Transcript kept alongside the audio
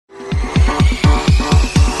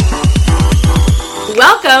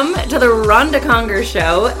to the Rhonda Conger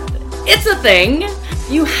Show. It's a thing.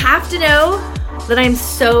 You have to know that I'm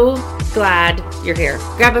so glad you're here.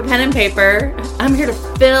 Grab a pen and paper. I'm here to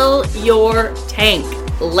fill your tank.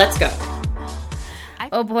 Let's go.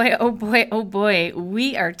 Oh boy, oh boy, oh boy.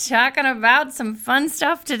 We are talking about some fun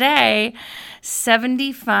stuff today.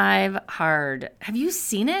 75 Hard. Have you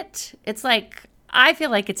seen it? It's like, I feel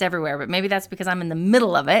like it's everywhere, but maybe that's because I'm in the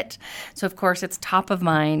middle of it. So of course it's top of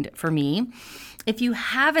mind for me. If you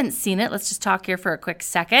haven't seen it, let's just talk here for a quick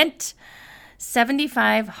second.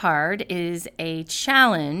 75 Hard is a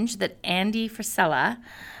challenge that Andy Frisella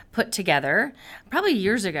put together probably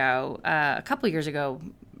years ago, a couple years ago,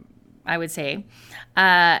 I would say.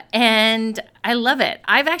 And I love it.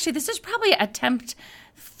 This is probably attempt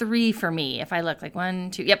 3 for me. If I look like 1,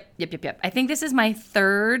 2, yep. I think this is my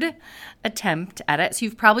 3rd attempt at it. So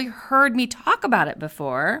you've probably heard me talk about it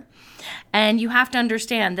before. And you have to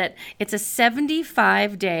understand that it's a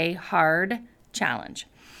 75-day hard challenge.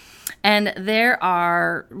 And there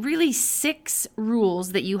are really 6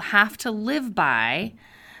 rules that you have to live by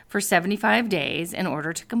for 75 days in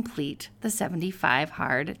order to complete the 75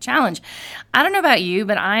 Hard challenge. I don't know about you,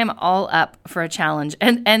 but I am all up for a challenge.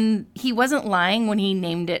 And he wasn't lying when he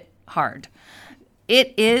named it hard.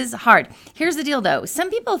 It is hard. Here's the deal, though. Some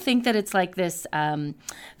people think that it's like this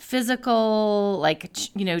physical,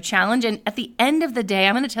 challenge. And at the end of the day,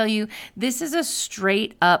 I'm going to tell you, this is a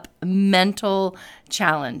straight up mental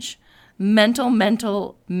challenge. Mental.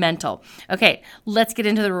 Okay, let's get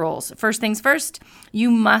into the rules. First things first,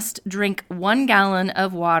 you must drink 1 gallon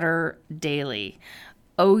of water daily.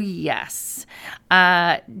 Oh, yes.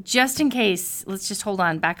 Just in case, let's just hold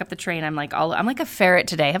on, back up the train. I'm like a ferret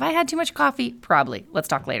today. Have I had too much coffee? Probably. Let's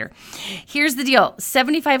talk later. Here's the deal.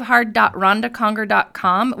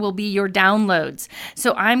 75hard.rhondaconger.com will be your downloads.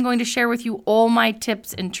 So I'm going to share with you all my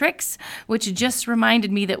tips and tricks, which just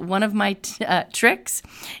reminded me that one of my tricks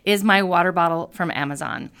is my water bottle from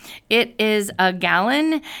Amazon. It is a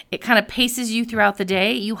gallon. It kind of paces you throughout the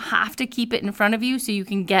day. You have to keep it in front of you so you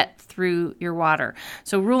can get through your water.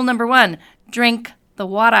 So rule number 1, drink the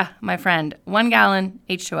water, my friend. 1 gallon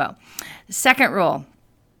H2O. Second rule,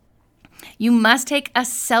 you must take a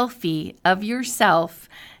selfie of yourself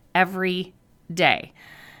every day.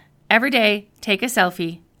 Every day, take a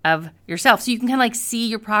selfie of yourself so you can kind of like see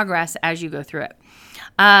your progress as you go through it.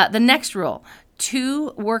 The next rule,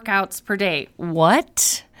 2 workouts per day.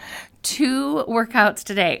 What? 2 workouts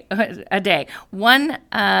a day. One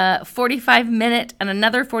 45-minute and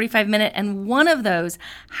another 45-minute, and one of those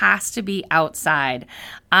has to be outside.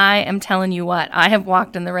 I am telling you what, I have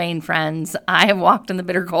walked in the rain, friends. I have walked in the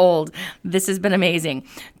bitter cold. This has been amazing.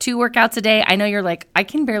 2 workouts a day. I know you're like, I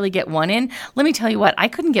can barely get 1 in. Let me tell you what, I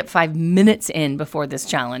couldn't get 5 minutes in before this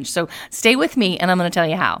challenge. So stay with me, and I'm going to tell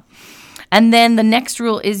you how. And then the next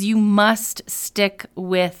rule is you must stick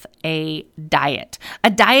with a diet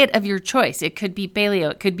of your choice. It could be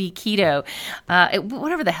paleo, it could be keto,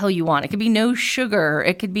 whatever the hell you want. It could be no sugar,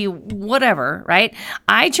 it could be whatever, right?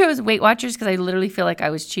 I chose Weight Watchers because I literally feel like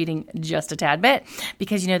I was cheating just a tad bit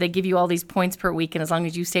because, they give you all these points per week, and as long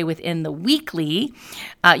as you stay within the weekly,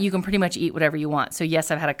 you can pretty much eat whatever you want. So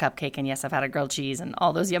yes, I've had a cupcake, and yes, I've had a grilled cheese and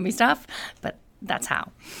all those yummy stuff, but that's how.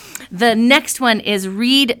 The next one is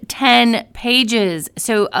read 10 pages.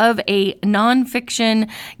 So of a nonfiction,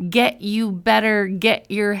 get you better, get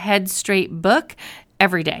your head straight book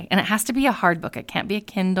every day. And it has to be a hard book. It can't be a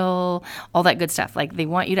Kindle, all that good stuff. Like they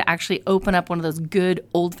want you to actually open up one of those good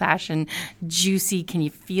old-fashioned, juicy, can you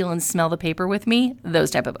feel and smell the paper with me? Those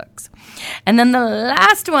type of books. And then the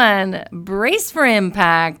last one, brace for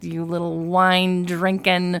impact, you little wine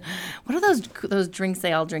drinking. What are those drinks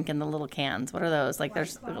they all drink in the little cans? What are those? Like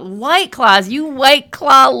there's White Claws. You White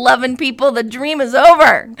Claw loving people, the dream is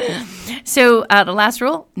over. So the last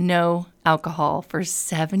rule, no alcohol for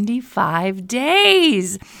 75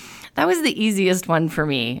 days. That was the easiest one for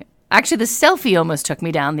me. Actually, the selfie almost took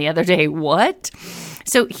me down the other day. What?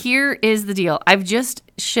 So here is the deal. I've just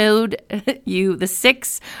showed you the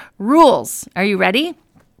 6 rules. Are you ready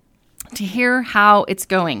to hear how it's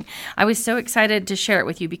going? I was so excited to share it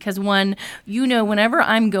with you because whenever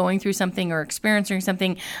I'm going through something or experiencing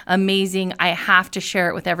something amazing, I have to share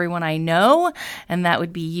it with everyone I know, and that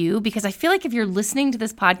would be you, because I feel like if you're listening to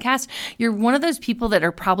this podcast, you're one of those people that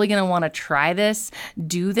are probably going to want to try this,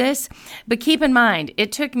 do this, but keep in mind,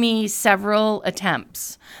 it took me several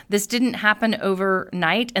attempts. This didn't happen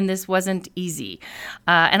overnight, and this wasn't easy.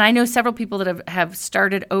 And I know several people that have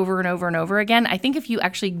started over and over and over again. I think if you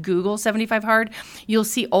actually Google 75 hard, you'll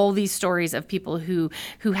see all these stories of people who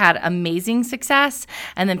had amazing success,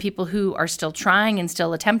 and then people who are still trying and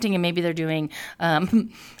still attempting, and maybe they're doing, I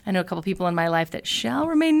know a couple people in my life that shall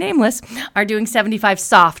remain nameless are doing 75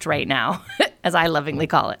 soft right now, as I lovingly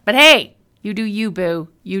call it. But hey, you do you, boo.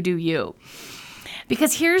 You do you.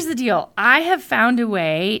 Because here's the deal. I have found a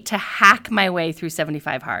way to hack my way through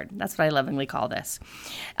 75 hard. That's what I lovingly call this.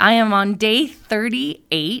 I am on day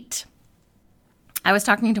 38. I was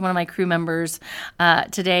talking to one of my crew members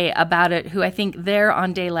today about it, who I think they're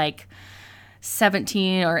on day like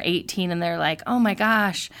 17 or 18, and they're like, oh my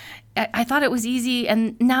gosh, I thought it was easy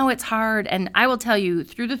and now it's hard. And I will tell you,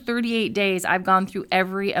 through the 38 days, I've gone through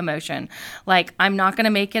every emotion. Like, I'm not going to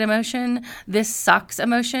make it emotion. This sucks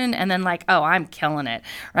emotion. And then like, oh, I'm killing it.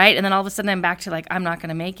 Right. And then all of a sudden I'm back to like, I'm not going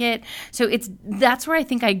to make it. So that's where I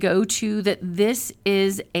think I go to, that this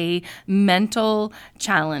is a mental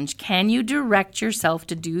challenge. Can you direct yourself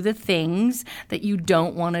to do the things that you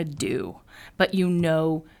don't want to do, but you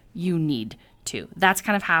know you need to? That's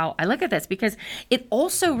kind of how I look at this, because it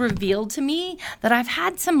also revealed to me that I've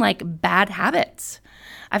had some like bad habits.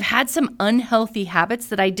 I've had some unhealthy habits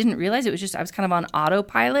that I didn't realize. It was just, I was kind of on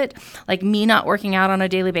autopilot, like me not working out on a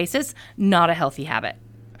daily basis, not a healthy habit.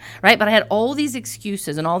 Right? But I had all these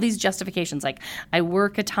excuses and all these justifications, like I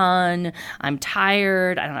work a ton, I'm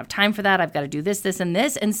tired, I don't have time for that, I've got to do this, this, and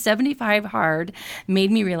this. And 75 hard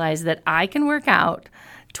made me realize that I can work out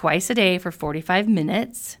twice a day for 45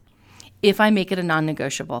 minutes if I make it a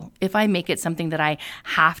non-negotiable, if I make it something that I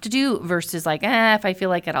have to do versus like, if I feel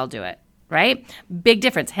like it, I'll do it, right? Big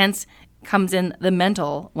difference. Hence comes in the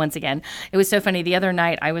mental once again. It was so funny. The other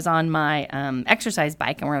night I was on my exercise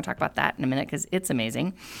bike, and we're going to talk about that in a minute because it's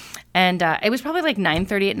amazing. And it was probably like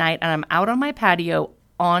 9:30 at night, and I'm out on my patio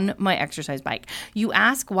on my exercise bike. You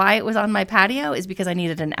ask why it was on my patio, is because I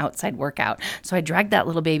needed an outside workout. So I dragged that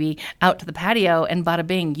little baby out to the patio, and bada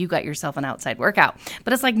bing, you got yourself an outside workout.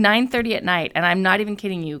 But it's like 9:30 at night, and I'm not even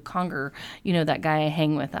kidding you. Conger, you know, that guy I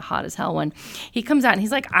hang with, a hot as hell one, he comes out and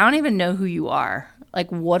he's like, I don't even know who you are.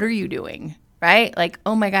 Like, what are you doing? Right? Like,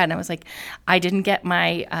 oh my God. And I was like, I didn't get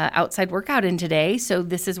my outside workout in today. So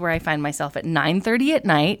this is where I find myself at 9:30 at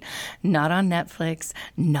night, not on Netflix,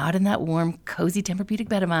 not in that warm, cozy Tempur-Pedic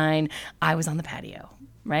bed of mine. I was on the patio,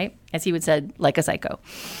 right? As he would said, like a psycho.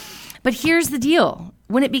 But here's the deal.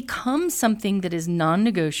 When it becomes something that is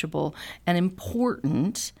non-negotiable and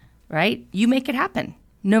important, right? You make it happen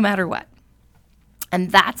no matter what. And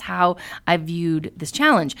that's how I viewed this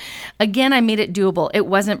challenge. Again, I made it doable. It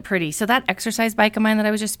wasn't pretty. So that exercise bike of mine that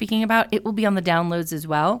I was just speaking about, it will be on the downloads as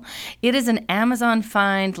well. It is an Amazon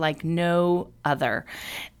find like no other.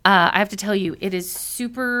 I have to tell you, it is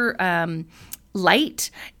super light.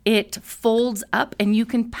 It folds up and you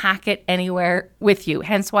can pack it anywhere with you.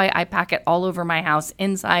 Hence why I pack it all over my house,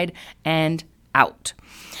 inside and out.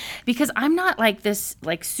 Because I'm not like this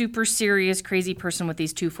like super serious crazy person with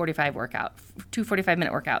these 245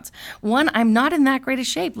 minute workouts. One, I'm not in that great a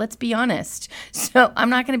shape, let's be honest. So I'm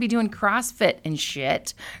not going to be doing CrossFit and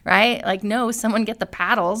shit, right? Like, no, someone get the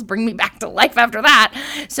paddles, bring me back to life after that.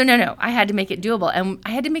 So no, I had to make it doable, and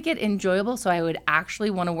I had to make it enjoyable so I would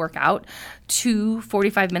actually want to work out 2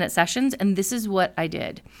 45-minute sessions, and this is what I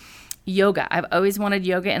did. Yoga. I've always wanted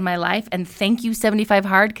yoga in my life, and thank you 75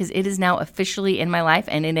 hard, because it is now officially in my life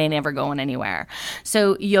and it ain't ever going anywhere.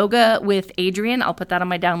 So yoga with Adriene, I'll put that on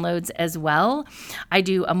my downloads as well. I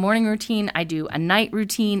do a morning routine, I do a night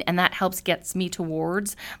routine, and that gets me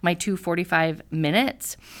towards my 245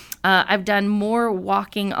 minutes. I've done more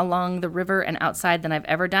walking along the river and outside than I've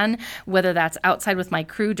ever done, whether that's outside with my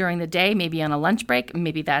crew during the day, maybe on a lunch break,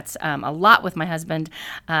 maybe that's a lot with my husband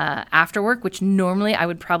after work, which normally I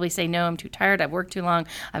would probably say, no, I'm too tired, I've worked too long,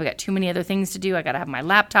 I've got too many other things to do, I got to have my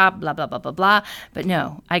laptop, blah, blah, blah, blah, blah. But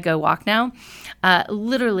no, I go walk now.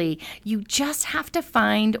 Literally, you just have to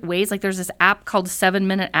find ways. Like, there's this app called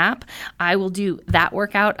 7-Minute App. I will do that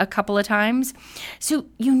workout a couple of times. So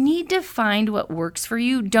you need to find what works for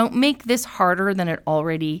you. Don't make this harder than it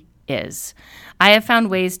already is. I have found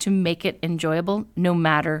ways to make it enjoyable no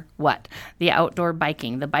matter what. The outdoor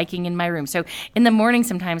biking, the biking in my room. So in the morning,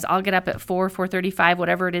 sometimes I'll get up at 4:35,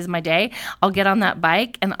 whatever it is my day. I'll get on that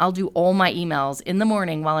bike and I'll do all my emails in the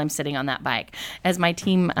morning while I'm sitting on that bike. As my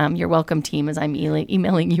team, you're welcome team, as I'm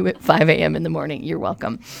emailing you at 5 a.m. in the morning, you're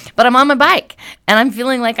welcome. But I'm on my bike and I'm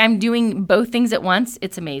feeling like I'm doing both things at once.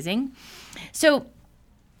 It's amazing. So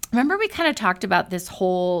remember we kind of talked about this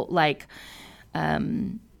whole like,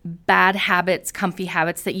 bad habits, comfy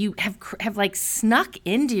habits that you have like snuck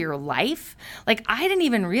into your life. Like I didn't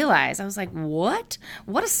even realize. I was like, what?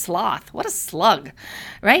 What a sloth. What a slug.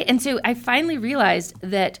 Right? And so I finally realized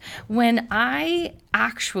that when I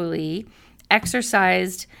actually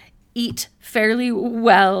exercised, eat fairly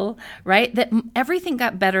well, right? That everything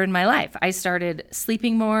got better in my life. I started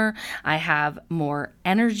sleeping more. I have more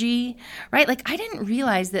energy, right? Like I didn't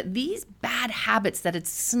realize that these bad habits that had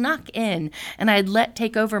snuck in and I'd let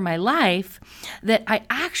take over my life, that I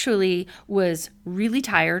actually was really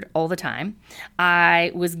tired all the time.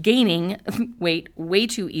 I was gaining weight way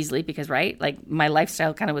too easily because, right? Like my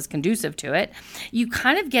lifestyle kind of was conducive to it. You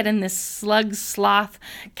kind of get in this slug, sloth,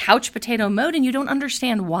 couch potato mode and you don't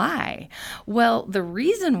understand why. Well, the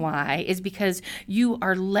reason why is because you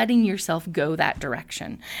are letting yourself go that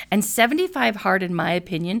direction. And 75 hard, in my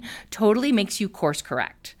opinion, totally makes you course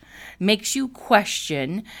correct. Makes you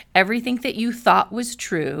question everything that you thought was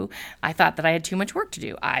true. I thought that I had too much work to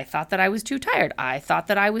do. I thought that I was too tired. I thought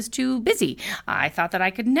that I was too busy. I thought that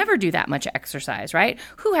I could never do that much exercise, right?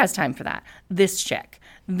 Who has time for that? This chick.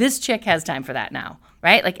 This chick has time for that now,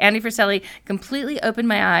 right? Like Andy Frisella completely opened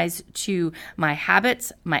my eyes to my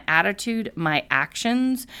habits, my attitude, my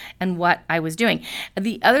actions, and what I was doing.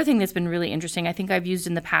 The other thing that's been really interesting, I think I've used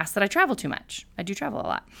in the past, that I travel too much. I do travel a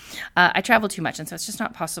lot. I travel too much, and so it's just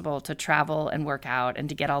not possible to travel and work out and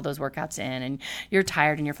to get all those workouts in, and you're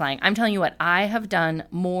tired and you're flying. I'm telling you what, I have done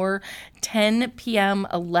more 10 p.m.,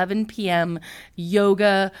 11 p.m.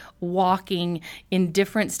 yoga, walking in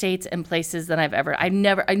different states and places than I've ever. I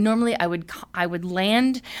would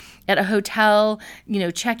land at a hotel,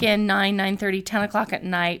 check in 9:30, 10 o'clock at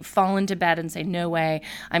night, fall into bed and say, no way,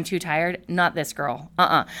 I'm too tired. Not this girl.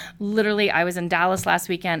 Literally, I was in Dallas last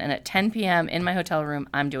weekend and at 10 p.m. in my hotel room,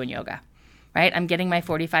 I'm doing yoga. Right? I'm getting my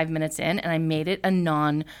 45 minutes in and I made it a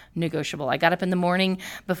non-negotiable. I got up in the morning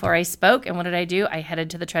before I spoke, and what did I do? I headed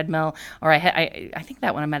to the treadmill, or I think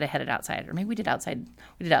that one I might have headed outside, or maybe we did outside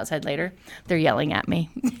later. They're yelling at me.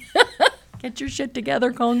 Get your shit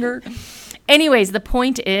together, Conger. Anyways, the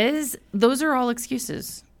point is, those are all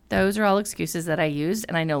excuses. Those are all excuses that I used,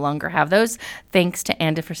 and I no longer have those, thanks to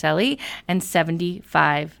Andy Frisella and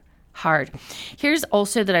 75 hard. Here's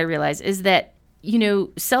also that I realize is that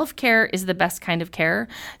self-care is the best kind of care.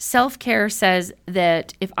 Self-care says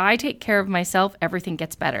that if I take care of myself, everything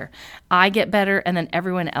gets better. I get better, and then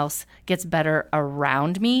everyone else gets better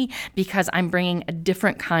around me because I'm bringing a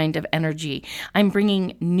different kind of energy. I'm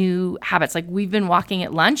bringing new habits. Like we've been walking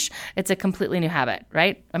at lunch. It's a completely new habit,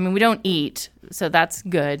 right? I mean, we don't eat, so that's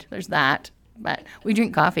good. There's that. But we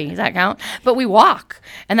drink coffee. Does that count? But we walk,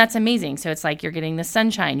 and that's amazing. So it's like you're getting the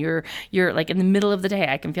sunshine. You're like in the middle of the day.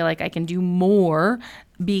 I can feel like I can do more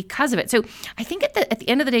because of it. So I think at the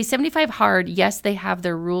end of the day, 75 hard, yes, they have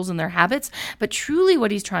their rules and their habits, but truly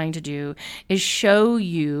what he's trying to do is show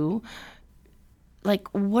you like,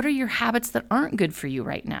 what are your habits that aren't good for you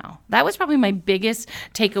right now? That was probably my biggest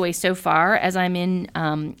takeaway so far as I'm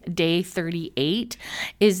in day 38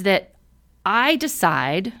 is that I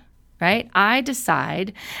decide, right? I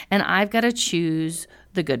decide, and I've got to choose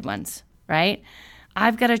the good ones, right?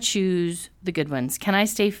 I've got to choose the good ones. Can I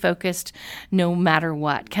stay focused no matter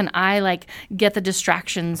what? Can I get the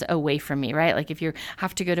distractions away from me, right? Like if you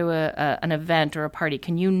have to go to an event or a party,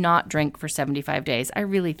 can you not drink for 75 days? I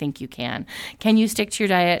really think you can. Can you stick to your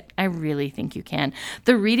diet? I really think you can.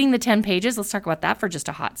 The reading the 10 pages, let's talk about that for just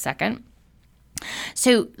a hot second.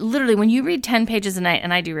 So literally when you read 10 pages a night,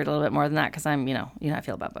 and I do read a little bit more than that because I'm, I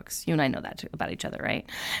feel about books. You and I know that too, about each other, right?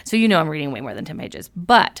 So I'm reading way more than 10 pages.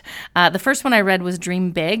 But the first one I read was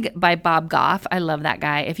Dream Big by Bob Goff. I love that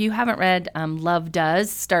guy. If you haven't read Love Does,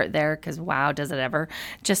 start there because wow, does it ever.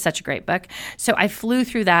 Just such a great book. So I flew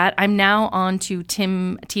through that. I'm now on to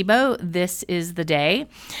Tim Tebow, This Is the Day.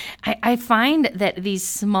 I find that these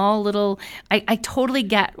small little, I totally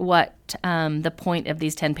get what the point of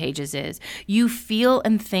these 10 pages is. You feel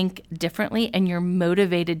and think differently, and you're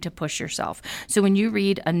motivated to push yourself. So when you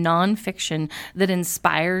read a nonfiction that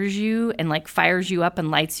inspires you and fires you up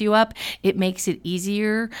and lights you up, it makes it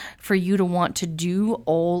easier for you to want to do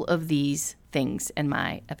all of these things, in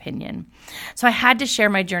my opinion. So I had to share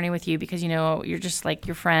my journey with you because, you're just like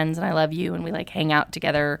your friends and I love you and we hang out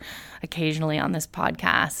together occasionally on this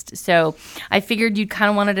podcast. So I figured you'd kind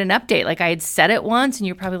of wanted an update. I had said it once and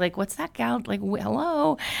you're probably like, what's that, gal?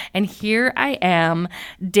 Hello. And here I am,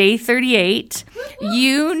 day 38.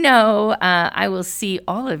 I will see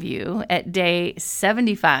all of you at day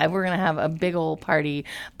 75. We're going to have a big old party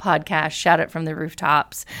podcast, shout it from the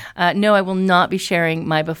rooftops. No, I will not be sharing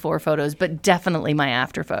my before photos, but definitely my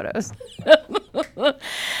after photos.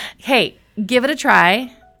 Hey, give it a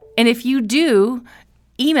try. And if you do,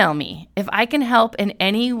 email me. If I can help in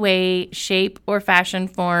any way, shape, or fashion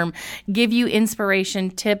form, give you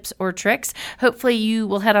inspiration, tips, or tricks, hopefully you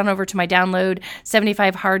will head on over to my download,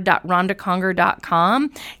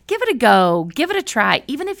 75hard.rondaconger.com. Give it a go. Give it a try.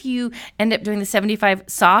 Even if you end up doing the 75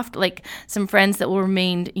 soft, like some friends that will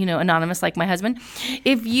remain, anonymous, like my husband.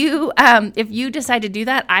 If you decide to do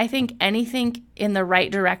that, I think anything in the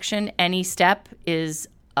right direction, any step is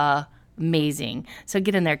amazing. So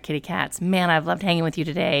get in there, kitty cats. Man, I've loved hanging with you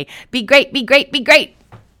today. Be great, be great, be great.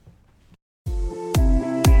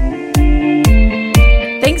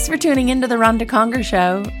 Thanks for tuning into the Rhonda Conger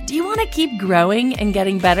Show. Do you want to keep growing and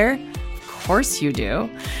getting better? Of course you do.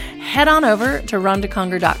 Head on over to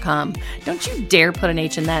rondaconger.com. Don't you dare put an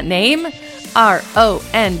H in that name.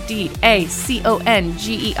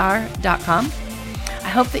 RONDACONGER.com. I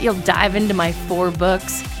hope that you'll dive into my 4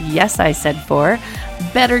 books. Yes, I said 4.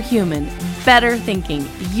 Better Human, Better Thinking,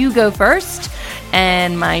 You Go First,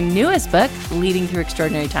 and my newest book, Leading Through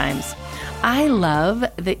Extraordinary Times. I love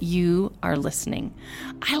that you are listening.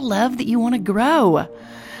 I love that you want to grow.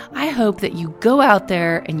 I hope that you go out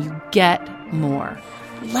there and you get more.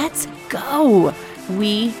 Let's go.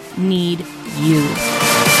 We need you.